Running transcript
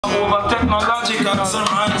technological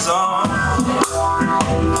sunrise on,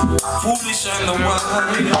 foolish and the wild,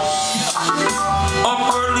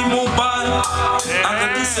 upwardly mobile and the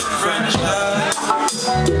disenfranchised.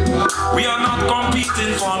 We are not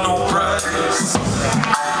competing for no prize.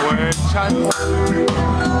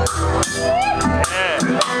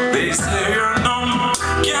 They say you're numb,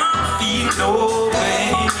 can't feel no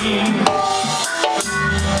pain.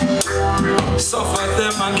 Suffer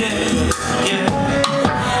them again, yeah.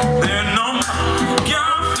 They're numb,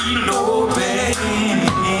 can't feel no pain.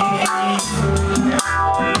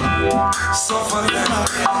 Suffer them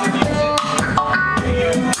again.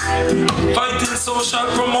 Fighting social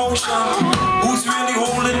promotion, who's really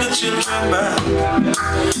holding the children back?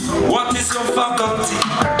 What is your faculty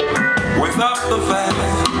without the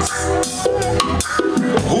facts?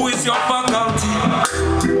 Who is your faculty?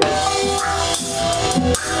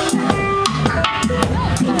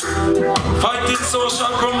 Fighting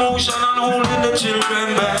social promotion and holding the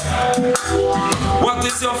children back. What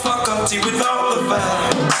is your faculty without the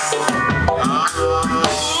facts?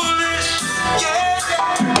 Foolish, yeah,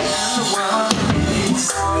 and the wise.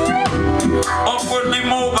 Upwardly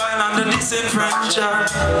mobile and the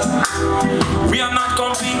disenfranchised. We are not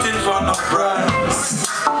competing for no prize.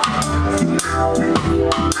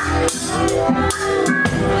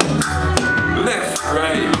 Left,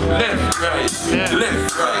 right, left, right, yeah.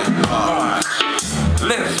 Left, right, march.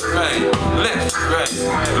 Left, right, left, right,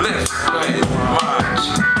 left, right, march.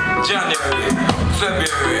 January,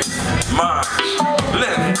 February, March.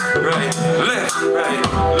 Left, right, left, right,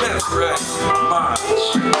 left, right, march.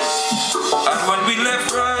 And when we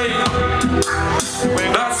left right,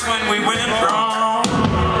 that's when we went wrong.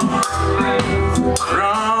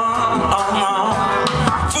 Wrong.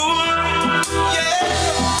 Fool,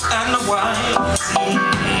 yeah, and the wise.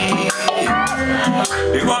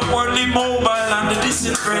 The upwardly mobile and the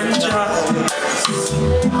disenfranchised.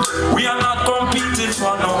 We are not competing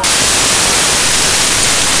for no.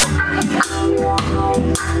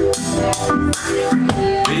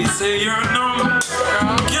 They say you're numb,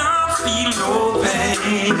 can't feel no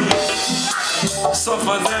pain.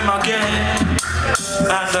 Suffer them again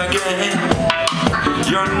and again.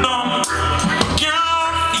 You're numb,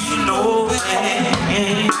 can't feel no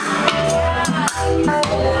pain.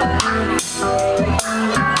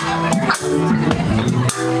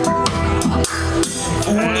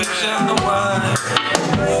 Foolish and the wise.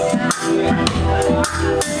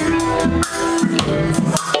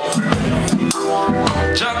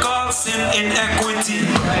 Jack all sin inequity,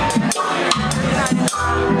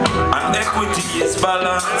 and equity is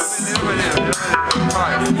balance.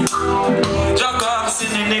 Jack all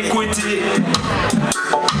sin iniquity.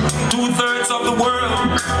 2/3 of the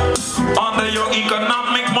world under your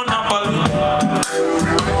economic monopoly.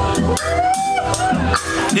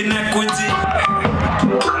 Inequity.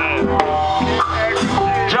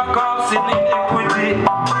 Jack off in inequity.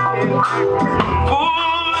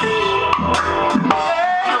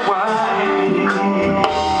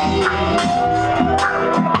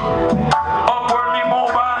 Upwardly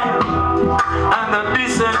mobile and the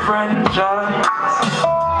disenfranchised.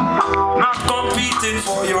 Not competing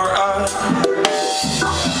for your eye.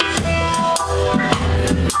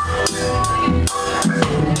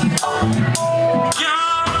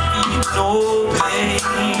 No pain,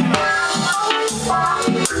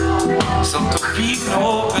 so to feel no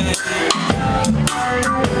pain,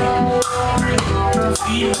 to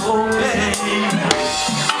feel no pain,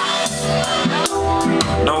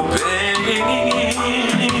 no pain,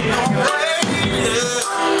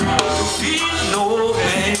 to feel no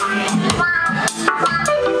pain,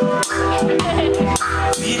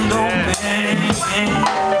 feel no pain,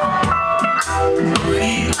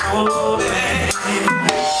 feel no pain.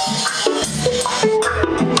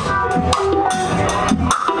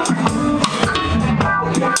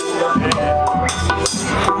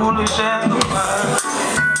 Foolish and the wise.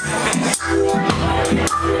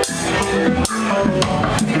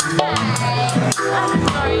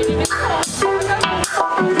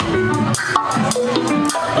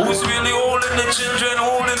 Who's really holding the children,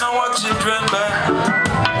 holding our children back?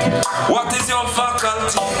 What is your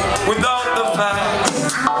faculty without the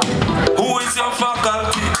facts? Who is your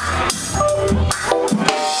faculty?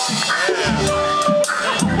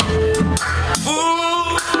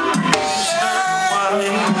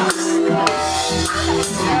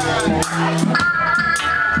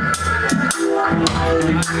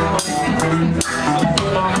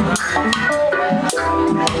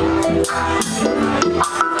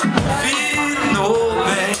 Feel no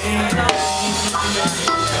pain.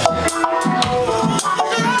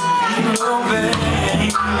 Feel no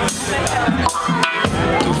pain.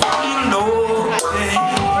 To feel no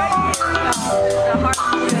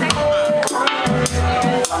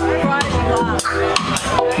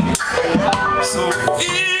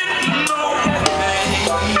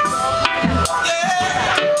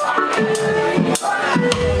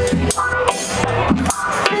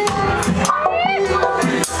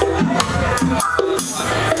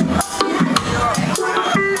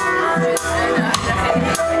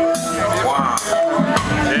Wow.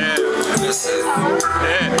 Yeah. Listen.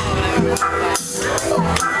 Yeah.